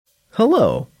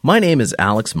Hello, my name is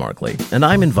Alex Markley, and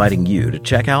I'm inviting you to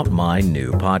check out my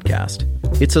new podcast.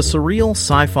 It's a surreal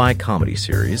sci-fi comedy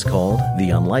series called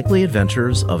The Unlikely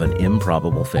Adventures of an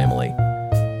Improbable Family.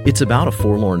 It's about a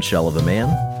forlorn shell of a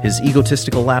man, his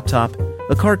egotistical laptop,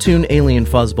 a cartoon alien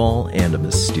fuzzball, and a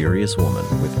mysterious woman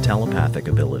with telepathic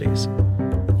abilities.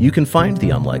 You can find The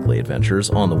Unlikely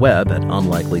Adventures on the web at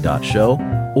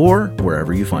unlikely.show or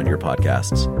wherever you find your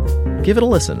podcasts. Give it a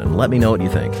listen and let me know what you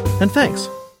think. And thanks.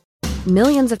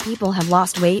 Millions of people have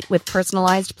lost weight with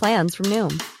personalized plans from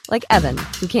Noom. Like Evan,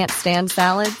 who can't stand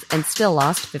salads and still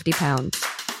lost 50 pounds.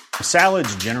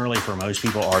 Salads generally for most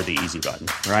people are the easy button,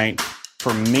 right?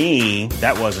 For me,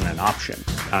 that wasn't an option.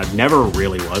 I never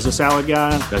really was a salad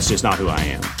guy. That's just not who I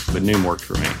am. But Noom worked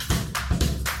for me.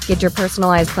 Get your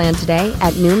personalized plan today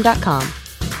at Noom.com.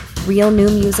 Real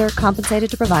Noom user compensated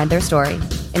to provide their story.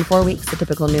 In 4 weeks, the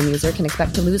typical Noom user can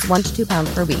expect to lose 1 to 2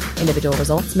 pounds per week. Individual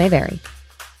results may vary.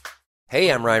 Hey,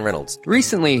 I'm Ryan Reynolds.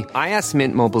 Recently, I asked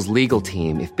Mint Mobile's legal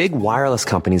team if big wireless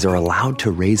companies are allowed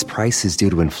to raise prices due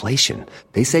to inflation.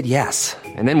 They said yes.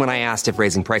 And then when I asked if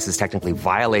raising prices technically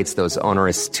violates those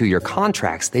onerous 2-year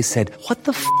contracts, they said, "What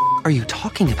the f*** are you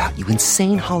talking about, you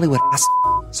insane Hollywood ass?"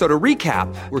 So to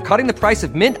recap, we're cutting the price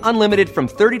of Mint Unlimited from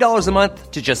 $30 a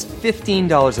month to just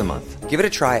 $15 a month. Give it a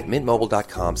try at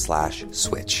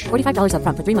mintmobile.com/switch. $45 up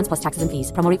front for 3 months plus taxes and fees.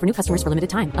 Promo rate for new customers for limited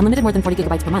time. Unlimited more than 40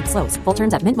 gigabytes per month. Slows full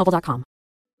terms at mintmobile.com.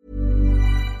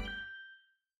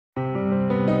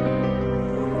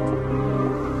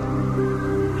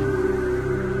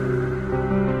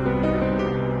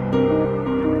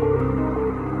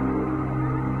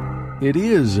 It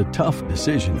is a tough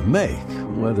decision to make,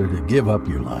 whether to give up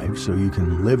your life so you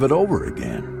can live it over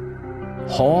again.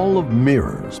 Hall of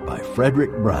Mirrors by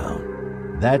Fredric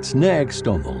Brown. That's next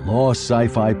on the Lost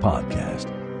Sci-Fi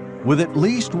Podcast, with at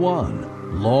least one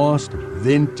lost,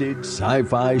 vintage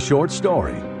sci-fi short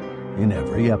story in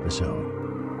every episode.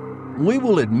 We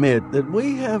will admit that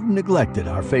we have neglected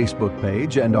our Facebook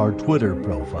page and our Twitter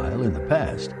profile in the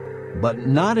past, but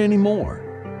not anymore.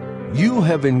 You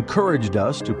have encouraged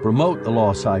us to promote the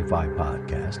Lost Sci-Fi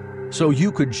Podcast so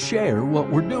you could share what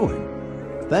we're doing.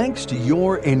 Thanks to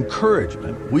your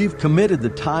encouragement, we've committed the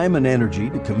time and energy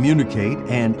to communicate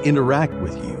and interact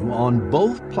with you on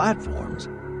both platforms,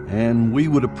 and we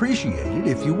would appreciate it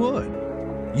if you would.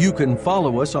 You can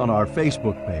follow us on our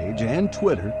Facebook page and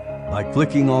Twitter by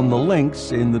clicking on the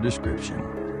links in the description.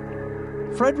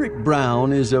 Fredric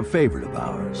Brown is a favorite of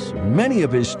ours. Many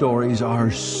of his stories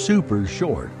are super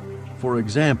short. For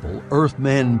example,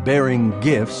 Earthmen Bearing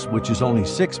Gifts, which is only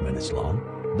 6 minutes long,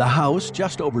 The House,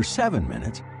 just over 7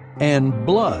 minutes, and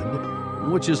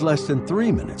Blood, which is less than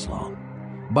 3 minutes long.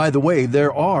 By the way,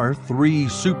 there are 3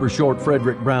 super short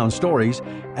Fredric Brown stories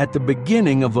at the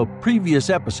beginning of a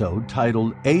previous episode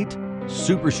titled 8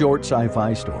 Super Short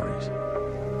Sci-Fi Stories.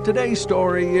 Today's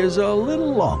story is a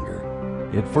little longer.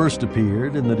 It first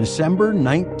appeared in the December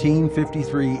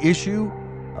 1953 issue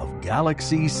of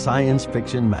Galaxy Science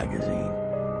Fiction magazine,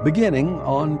 beginning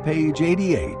on page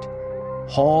 88,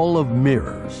 Hall of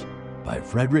Mirrors by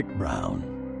Fredric Brown.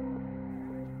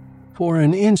 For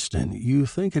an instant, you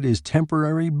think it is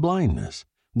temporary blindness,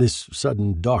 this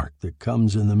sudden dark that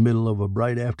comes in the middle of a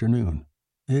bright afternoon.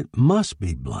 It must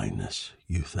be blindness,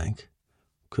 you think.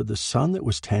 Could the sun that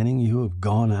was tanning you have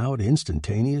gone out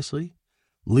instantaneously,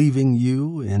 leaving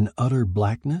you in utter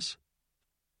blackness?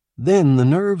 Then the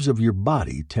nerves of your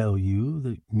body tell you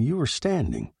that you are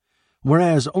standing,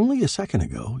 whereas only a second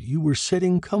ago you were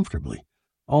sitting comfortably,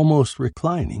 almost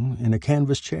reclining in a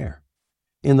canvas chair,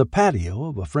 in the patio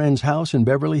of a friend's house in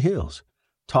Beverly Hills,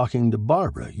 talking to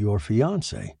Barbara, your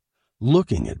fiancée,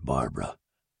 looking at Barbara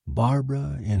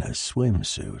in a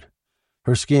swimsuit,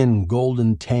 her skin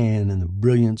golden tan in the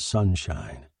brilliant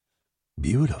sunshine.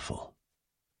 Beautiful.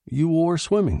 You wore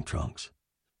swimming trunks.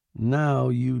 Now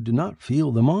you do not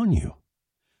feel them on you.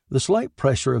 The slight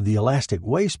pressure of the elastic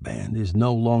waistband is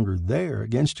no longer there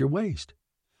against your waist.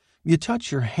 You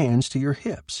touch your hands to your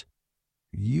hips.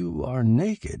 You are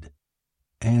naked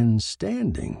and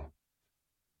standing.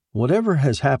 Whatever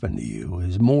has happened to you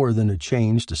is more than a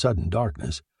change to sudden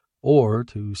darkness or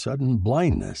to sudden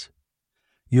blindness.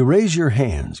 You raise your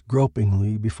hands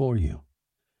gropingly before you.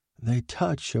 They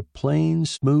touch a plain,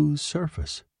 smooth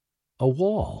surface, a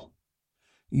wall.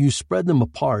 You spread them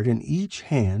apart and each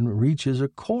hand reaches a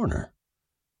corner.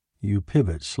 You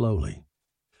pivot slowly.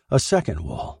 A second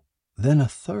wall, then a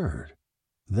third,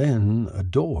 then a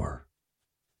door.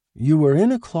 You are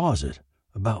in a closet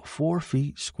about 4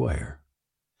 feet square.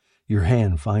 Your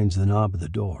hand finds the knob of the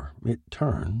door. It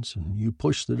turns and you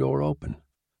push the door open.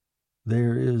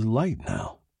 There is light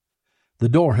now. The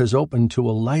door has opened to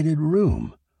a lighted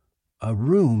room, a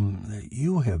room that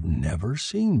you have never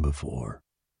seen before.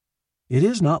 It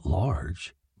is not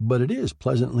large, but it is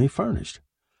pleasantly furnished,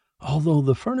 although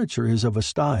the furniture is of a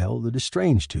style that is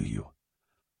strange to you.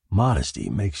 Modesty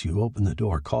makes you open the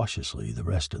door cautiously the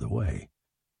rest of the way,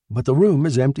 but the room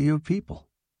is empty of people.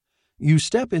 You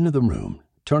step into the room,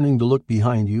 turning to look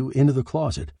behind you into the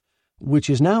closet, which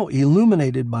is now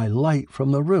illuminated by light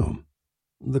from the room.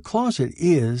 The closet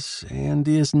is and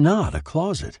is not a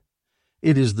closet.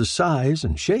 It is the size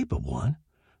and shape of one,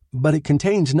 but it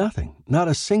contains nothing, not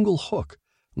a single hook,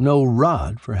 no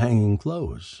rod for hanging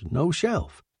clothes, no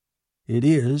shelf. It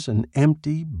is an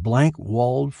empty,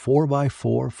 blank-walled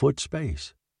 4-by-4-foot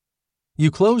space. You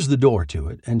close the door to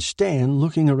it and stand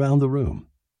looking around the room.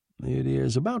 It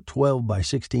is about 12 by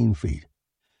 16 feet.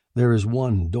 There is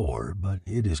one door, but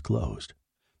it is closed.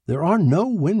 There are no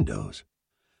windows.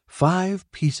 5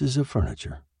 pieces of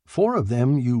furniture. 4 of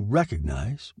them you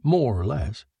recognize, more or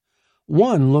less.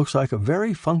 One looks like a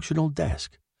very functional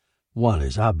desk. One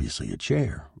is obviously a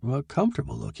chair, a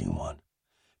comfortable-looking one.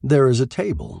 There is a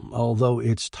table, although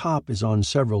its top is on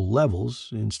several levels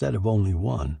instead of only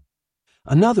one.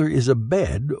 Another is a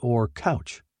bed or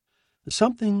couch.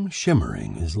 Something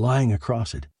shimmering is lying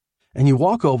across it, and you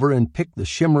walk over and pick the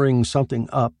shimmering something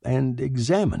up and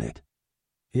examine it.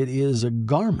 It is a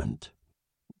garment.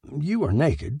 You are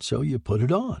naked, so you put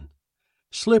it on.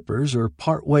 Slippers are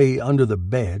part way under the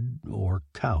bed or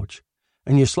couch,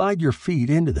 and you slide your feet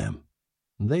into them.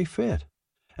 They fit,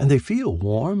 and they feel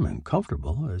warm and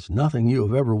comfortable as nothing you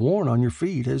have ever worn on your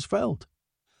feet has felt.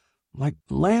 Like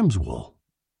lamb's wool,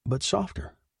 but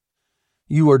softer.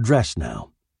 You are dressed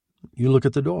now. You look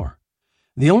at the door.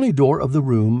 The only door of the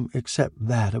room except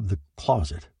that of the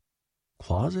closet.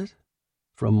 Closet?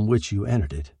 From which you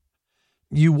entered it.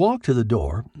 You walk to the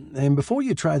door, and before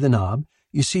you try the knob,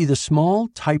 you see the small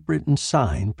typewritten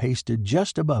sign pasted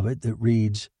just above it that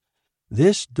reads,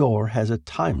 "This door has a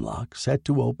time lock set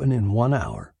to open in 1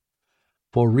 hour.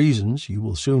 For reasons you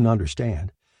will soon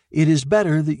understand, it is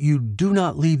better that you do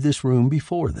not leave this room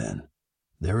before then.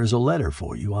 There is a letter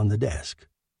for you on the desk.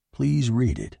 Please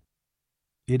read it."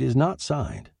 It is not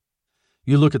signed.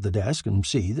 You look at the desk and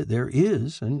see that there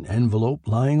is an envelope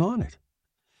lying on it.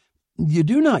 You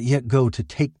do not yet go to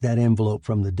take that envelope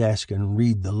from the desk and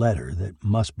read the letter that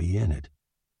must be in it.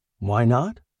 Why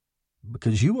not?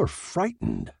 Because you are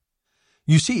frightened.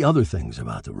 You see other things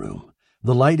about the room.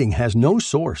 The lighting has no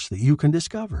source that you can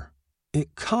discover.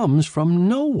 It comes from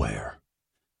nowhere.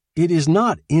 It is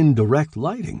not indirect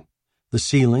lighting. The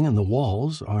ceiling and the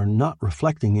walls are not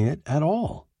reflecting it at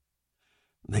all.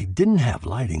 They didn't have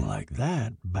lighting like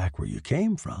that back where you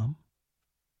came from.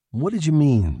 What did you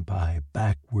mean by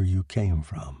back where you came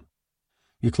from?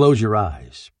 You close your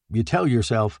eyes. You tell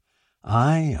yourself,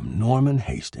 I am Norman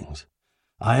Hastings.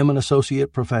 I am an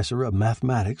associate professor of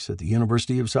mathematics at the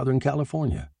University of Southern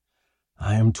California.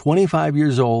 I am 25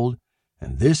 years old,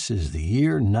 and this is the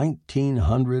year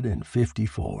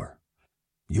 1954.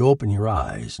 You open your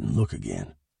eyes and look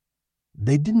again.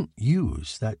 They didn't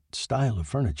use that style of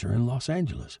furniture in Los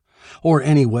Angeles, or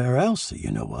anywhere else that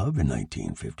you know of in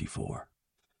 1954.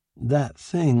 That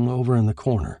thing over in the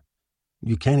corner,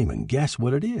 you can't even guess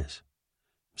what it is.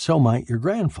 So might your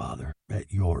grandfather,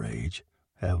 at your age,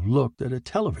 have looked at a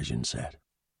television set.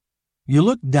 You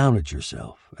look down at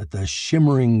yourself, at the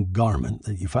shimmering garment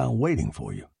that you found waiting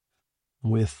for you.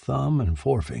 With thumb and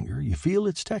forefinger, you feel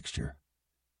its texture.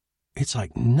 It's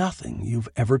like nothing you've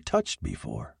ever touched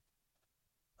before.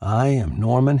 I am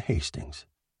Norman Hastings.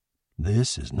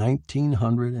 This is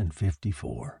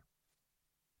 1954.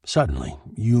 Suddenly,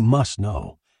 you must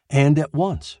know, and at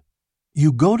once.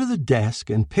 You go to the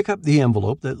desk and pick up the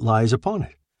envelope that lies upon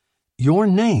it. Your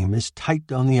name is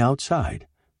typed on the outside,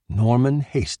 Norman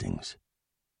Hastings.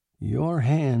 Your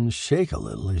hands shake a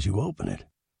little as you open it.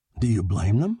 Do you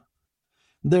blame them?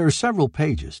 There are several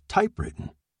pages,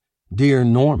 typewritten. Dear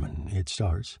Norman, it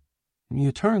starts.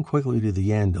 You turn quickly to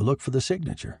the end to look for the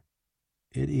signature.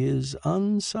 It is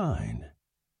unsigned.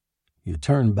 You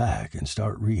turn back and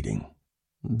start reading.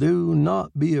 Do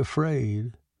not be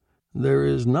afraid. There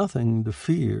is nothing to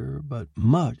fear, but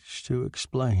much to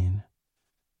explain.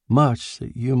 Much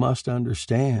that you must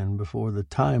understand before the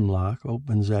time lock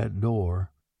opens that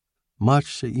door.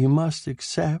 Much that you must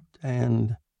accept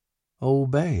and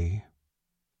obey.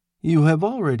 You have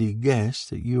already guessed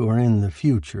that you are in the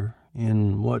future,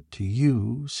 in what to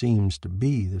you seems to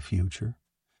be the future.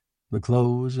 The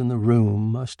clothes in the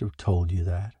room must have told you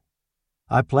that.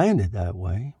 I planned it that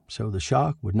way, so the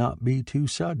shock would not be too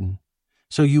sudden,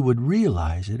 so you would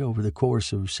realize it over the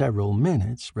course of several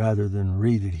minutes rather than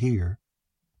read it here,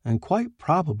 and quite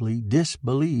probably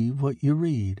disbelieve what you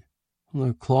read.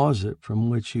 The closet from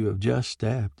which you have just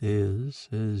stepped is,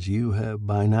 as you have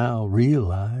by now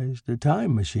realized, a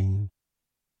time machine.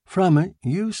 From it,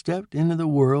 you stepped into the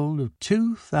world of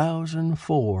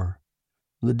 2004.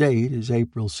 The date is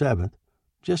April 7th,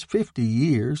 just 50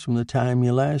 years from the time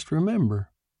you last remember.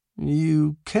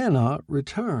 You cannot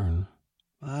return.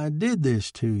 I did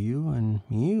this to you, and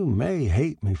you may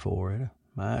hate me for it.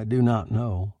 I do not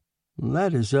know.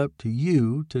 That is up to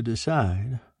you to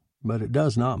decide, but it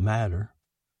does not matter.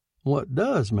 What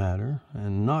does matter,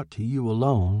 and not to you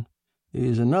alone,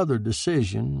 is another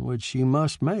decision which you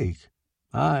must make.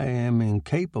 I am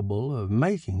incapable of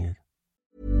making it.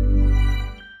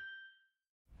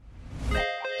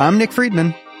 I'm Nick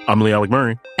Friedman. I'm Lee Alec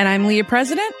Murray. And I'm Leah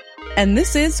President. And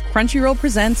this is Crunchyroll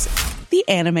Presents The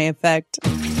Anime Effect.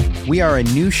 We are a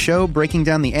new show breaking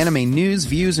down the anime news,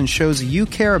 views, and shows you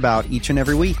care about each and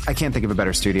every week. I can't think of a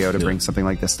better studio to bring something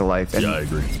like this to life. And I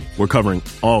agree. We're covering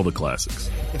all the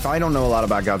classics. If I don't know a lot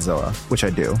about Godzilla, which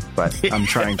I do, but I'm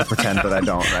trying to pretend that I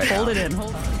don't right Hold now. it in,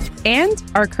 hold on. And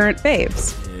our current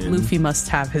faves. Luffy must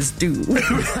have his due.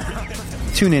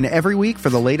 Tune in every week for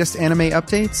the latest anime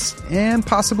updates and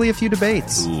possibly a few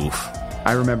debates. Oof.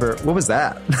 I remember, what was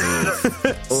that?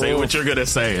 Say what you're going to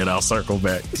say and I'll circle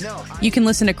back. You can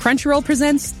listen to Crunchyroll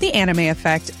Presents The Anime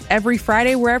Effect every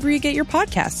Friday wherever you get your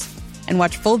podcasts. And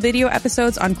watch full video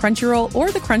episodes on Crunchyroll or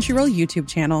the Crunchyroll YouTube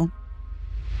channel.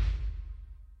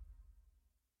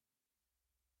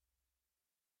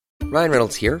 Ryan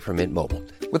Reynolds here from Mint Mobile.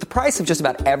 With the price of just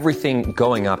about everything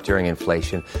going up during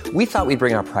inflation, we thought we'd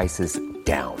bring our prices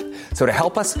down. So to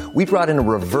help us, we brought in a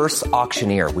reverse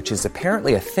auctioneer, which is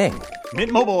apparently a thing.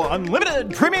 Mint Mobile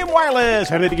Unlimited Premium Wireless.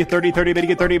 How to get 30, 30, bit to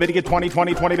get 30, bit to get 20,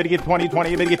 20, 20, bit to get 20,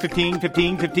 20, bit to get 15,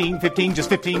 15, 15, 15, just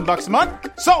 $15 a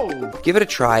month? Sold! Give it a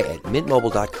try at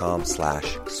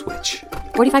mintmobile.com/switch.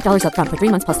 $45 up front for 3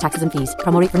 months plus taxes and fees.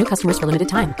 Promo rate for new customers for limited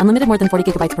time. Unlimited more than 40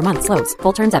 gigabytes per month. Slows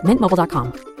full terms at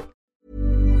mintmobile.com.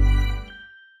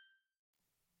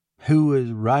 Who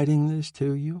is writing this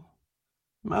to you?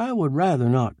 I would rather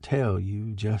not tell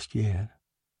you just yet.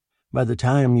 By the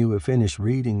time you have finished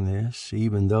reading this,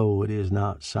 even though it is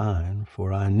not signed,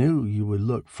 for I knew you would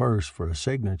look first for a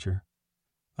signature,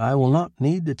 I will not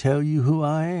need to tell you who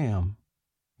I am.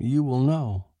 You will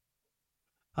know.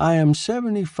 I am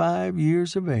 75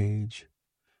 years of age.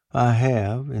 I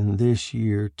have, in this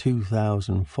year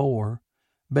 2004,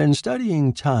 been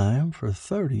studying time for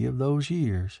 30 of those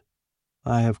years.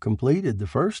 I have completed the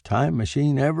first time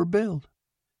machine ever built,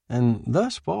 and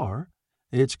thus far,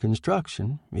 its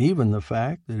construction, even the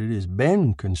fact that it has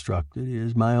been constructed,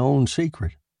 is my own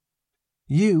secret.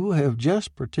 You have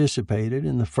just participated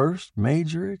in the first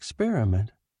major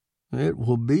experiment. It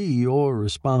will be your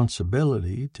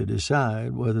responsibility to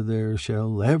decide whether there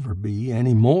shall ever be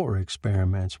any more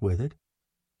experiments with it,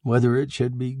 whether it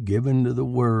should be given to the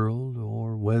world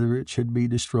or whether it should be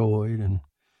destroyed and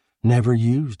never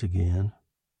used again.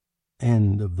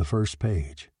 End of the first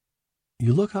page.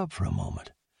 You look up for a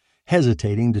moment,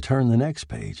 hesitating to turn the next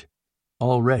page.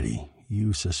 Already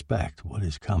you suspect what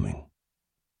is coming.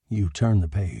 You turn the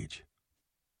page.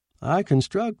 I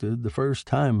constructed the first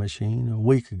time machine a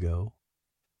week ago.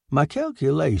 My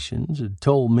calculations had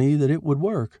told me that it would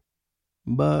work,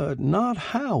 but not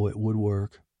how it would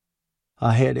work.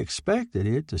 I had expected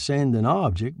it to send an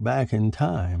object back in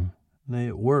time.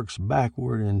 It works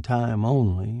backward in time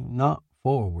only, not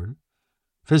forward,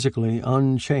 physically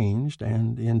unchanged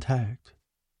and intact.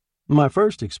 My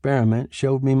first experiment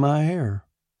showed me my error.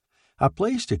 I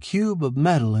placed a cube of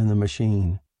metal in the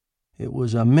machine. It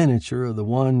was a miniature of the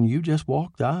one you just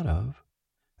walked out of,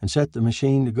 and set the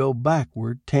machine to go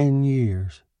backward 10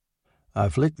 years. I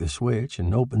flicked the switch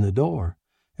and opened the door,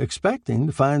 expecting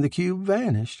to find the cube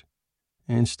vanished.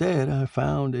 Instead, I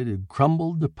found it had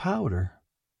crumbled to powder.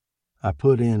 I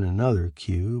put in another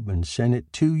cube and sent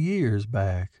it 2 years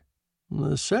back.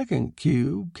 The second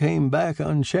cube came back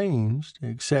unchanged,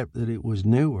 except that it was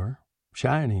newer,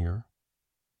 shinier.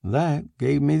 That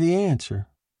gave me the answer.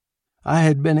 I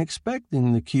had been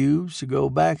expecting the cubes to go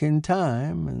back in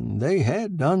time, and they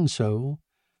had done so,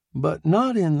 but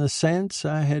not in the sense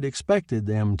I had expected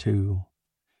them to.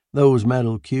 Those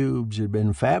metal cubes had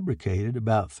been fabricated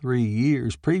about 3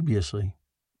 years previously.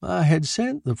 I had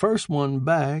sent the first one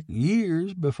back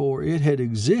years before it had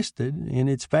existed in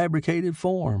its fabricated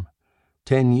form.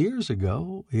 10 years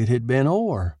ago, it had been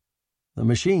ore. The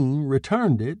machine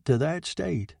returned it to that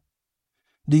state.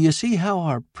 Do you see how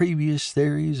our previous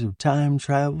theories of time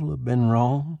travel have been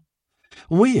wrong?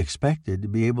 We expected to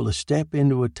be able to step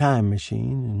into a time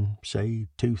machine in, say,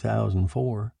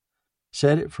 2004,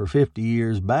 set it for 50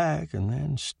 years back, and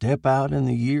then step out in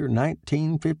the year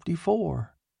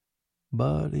 1954.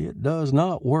 But it does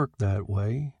not work that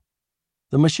way.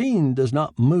 The machine does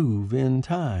not move in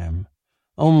time.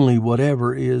 Only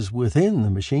whatever is within the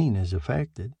machine is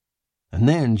affected, and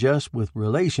then just with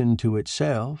relation to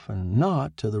itself and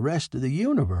not to the rest of the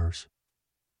universe.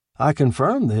 I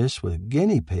confirmed this with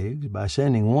guinea pigs by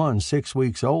sending one 6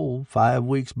 weeks old 5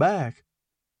 weeks back,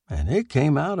 and it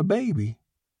came out a baby.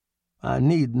 I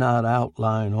need not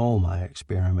outline all my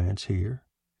experiments here.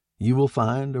 You will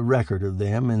find a record of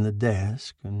them in the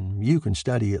desk, and you can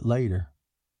study it later.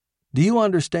 Do you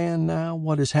understand now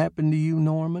what has happened to you,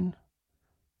 Norman?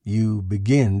 You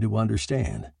begin to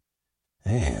understand,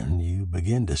 and you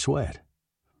begin to sweat.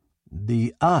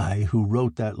 The I who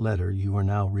wrote that letter you are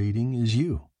now reading is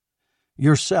you,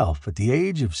 yourself at the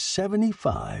age of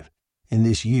 75 in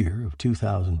this year of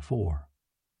 2004.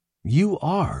 You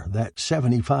are that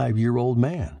 75-year-old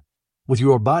man, with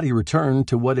your body returned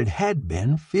to what it had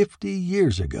been 50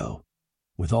 years ago,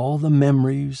 with all the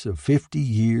memories of 50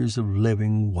 years of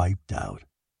living wiped out.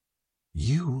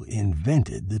 You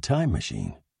invented the time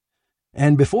machine.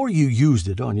 And before you used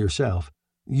it on yourself,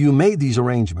 you made these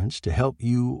arrangements to help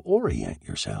you orient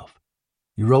yourself.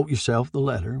 You wrote yourself the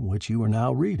letter which you are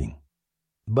now reading.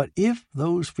 But if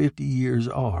those 50 years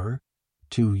are,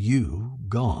 to you,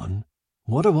 gone,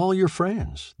 what of all your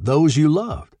friends, those you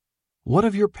loved? What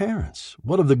of your parents?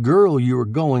 What of the girl you were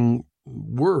going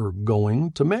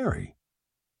to marry?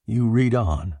 You read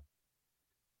on.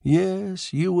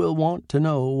 Yes, you will want to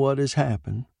know what has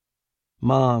happened.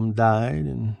 Mom died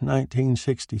in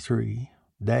 1963,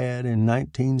 Dad in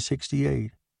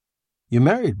 1968. You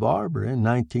married Barbara in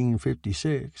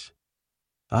 1956.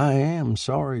 I am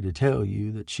sorry to tell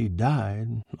you that she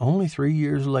died only 3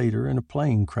 years later in a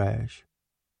plane crash.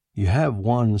 You have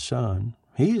one son.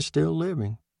 He is still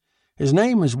living. His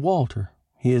name is Walter.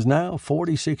 He is now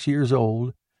 46 years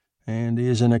old and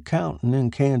is an accountant in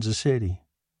Kansas City.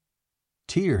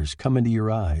 Tears come into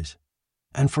your eyes,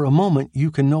 and for a moment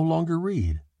you can no longer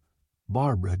read.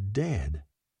 Barbara dead.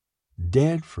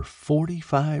 Dead for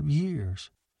 45 years.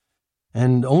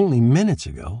 And only minutes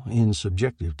ago, in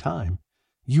subjective time,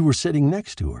 you were sitting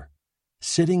next to her,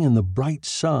 sitting in the bright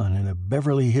sun in a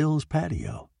Beverly Hills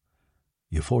patio.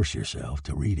 You force yourself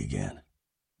to read again.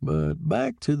 But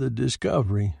back to the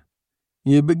discovery.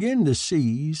 You begin to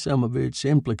see some of its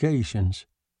implications.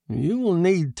 You will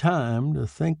need time to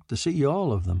think to see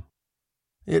all of them.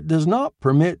 It does not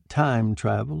permit time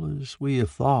travel as we have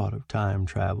thought of time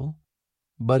travel,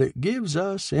 but it gives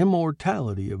us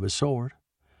immortality of a sort,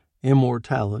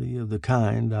 immortality of the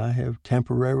kind I have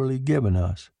temporarily given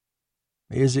us.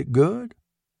 Is it good?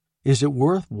 Is it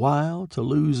worthwhile to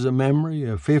lose the memory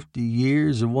of 50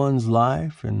 years of one's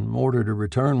life in order to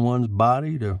return one's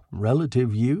body to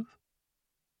relative youth?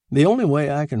 The only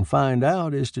way I can find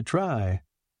out is to try,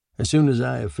 as soon as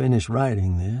I have finished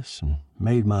writing this and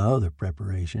made my other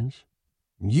preparations.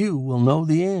 You will know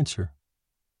the answer.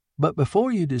 But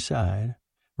before you decide,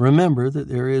 remember that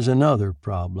there is another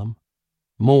problem,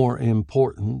 more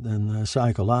important than the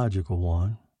psychological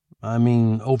one. I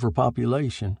mean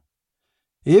overpopulation.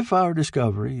 If our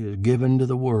discovery is given to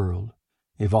the world,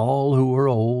 if all who are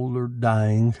old or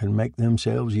dying can make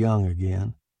themselves young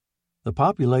again, the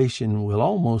population will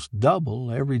almost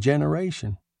double every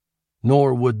generation.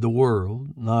 Nor would the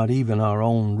world, not even our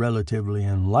own relatively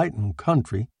enlightened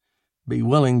country, be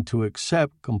willing to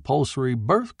accept compulsory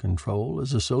birth control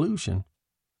as a solution.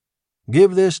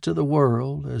 Give this to the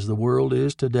world as the world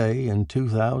is today in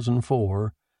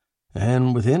 2004,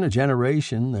 and within a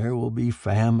generation there will be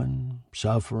famine,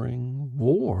 suffering,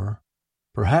 war,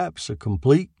 perhaps a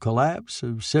complete collapse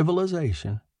of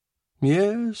civilization.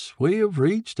 Yes, we have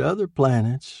reached other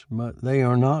planets, but they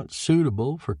are not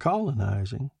suitable for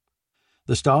colonizing.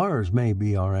 The stars may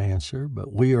be our answer,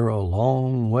 but we are a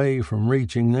long way from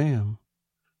reaching them.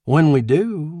 When we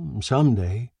do,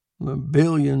 someday, the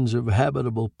billions of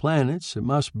habitable planets that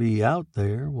must be out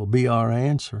there will be our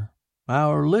answer,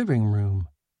 our living room.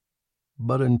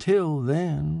 But until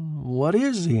then, what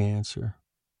is the answer?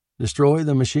 Destroy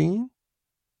the machine?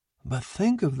 But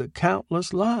think of the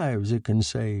countless lives it can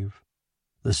save,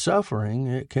 the suffering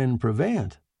it can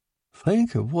prevent.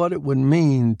 Think of what it would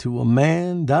mean to a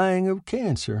man dying of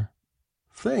cancer.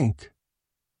 Think.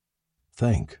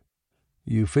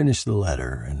 You finish the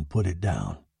letter and put it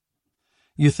down.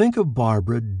 You think of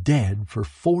Barbara dead for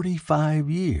 45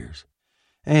 years,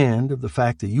 and of the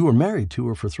fact that you were married to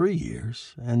her for 3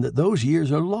 years, and that those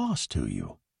years are lost to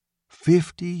you.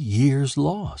 50 years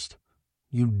lost.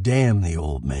 You damn the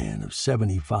old man of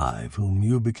 75 whom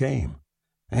you became,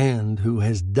 and who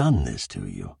has done this to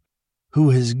you,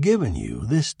 who has given you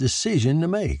this decision to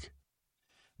make.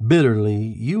 Bitterly,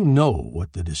 you know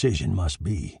what the decision must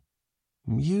be.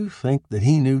 You think that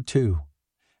he knew too,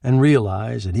 and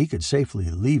realize that he could safely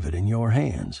leave it in your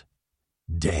hands.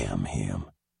 Damn him.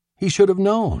 He should have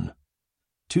known.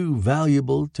 Too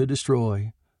valuable to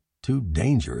destroy, too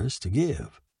dangerous to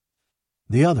give.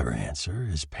 The other answer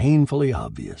is painfully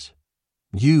obvious.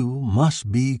 You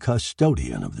must be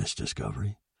custodian of this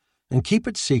discovery, and keep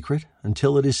it secret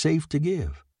until it is safe to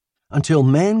give, until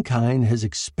mankind has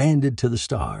expanded to the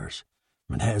stars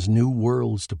and has new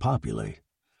worlds to populate,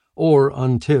 or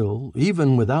until,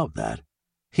 even without that,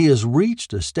 he has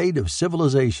reached a state of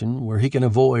civilization where he can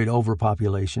avoid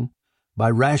overpopulation by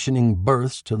rationing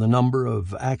births to the number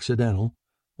of accidental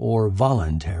or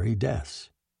voluntary deaths.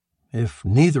 If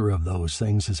neither of those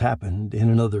things has happened in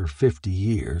another 50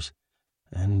 years,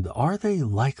 and are they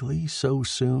likely so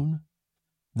soon?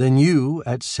 Then you,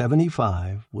 at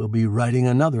 75, will be writing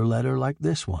another letter like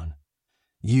this one.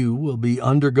 You will be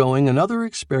undergoing another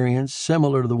experience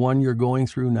similar to the one you're going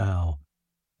through now,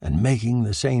 and making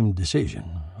the same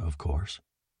decision, of course.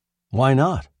 Why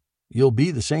not? You'll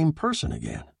be the same person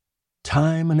again,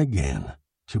 time and again,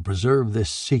 to preserve this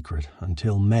secret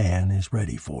until man is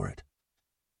ready for it.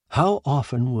 How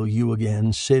often will you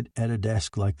again sit at a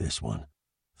desk like this one,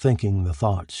 thinking the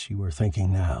thoughts you are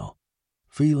thinking now,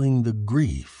 feeling the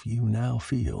grief you now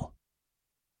feel?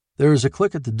 There is a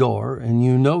click at the door, and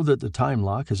you know that the time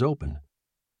lock has opened,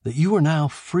 that you are now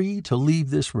free to leave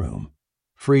this room,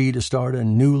 free to start a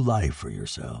new life for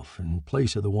yourself in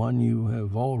place of the one you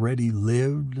have already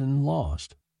lived and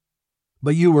lost.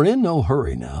 But you are in no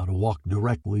hurry now to walk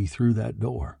directly through that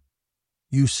door.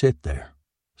 You sit there,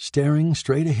 staring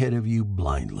straight ahead of you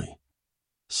blindly,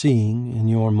 seeing in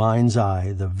your mind's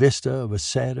eye the vista of a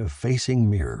set of facing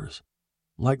mirrors,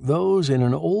 like those in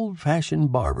an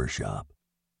old-fashioned barber shop,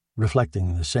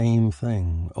 reflecting the same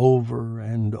thing over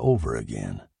and over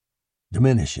again,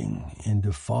 diminishing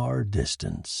into far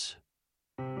distance.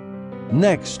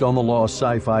 Next on the Lost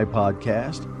Sci-Fi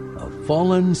Podcast, a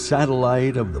fallen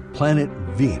satellite of the planet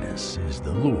Venus is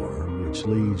the lure which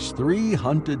leads 3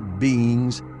 hunted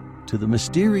beings to the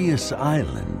mysterious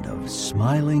island of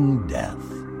Smiling Death.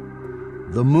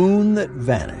 The Moon That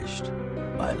Vanished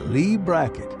by Lee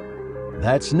Brackett.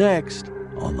 That's next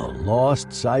on the Lost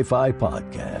Sci-Fi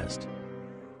Podcast.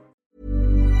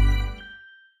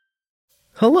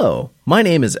 Hello, my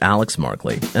name is Alex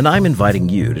Markley, and I'm inviting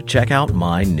you to check out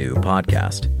my new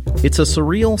podcast. It's a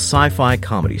surreal sci-fi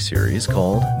comedy series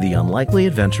called The Unlikely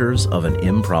Adventures of an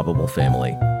Improbable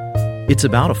Family. It's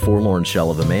about a forlorn shell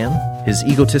of a man, his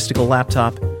egotistical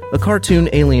laptop, a cartoon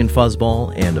alien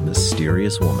fuzzball, and a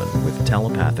mysterious woman with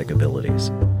telepathic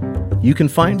abilities. You can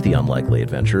find The Unlikely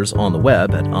Adventures on the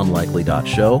web at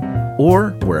unlikely.show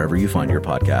or wherever you find your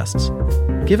podcasts.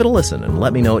 Give it a listen and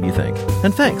let me know what you think.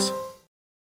 And thanks.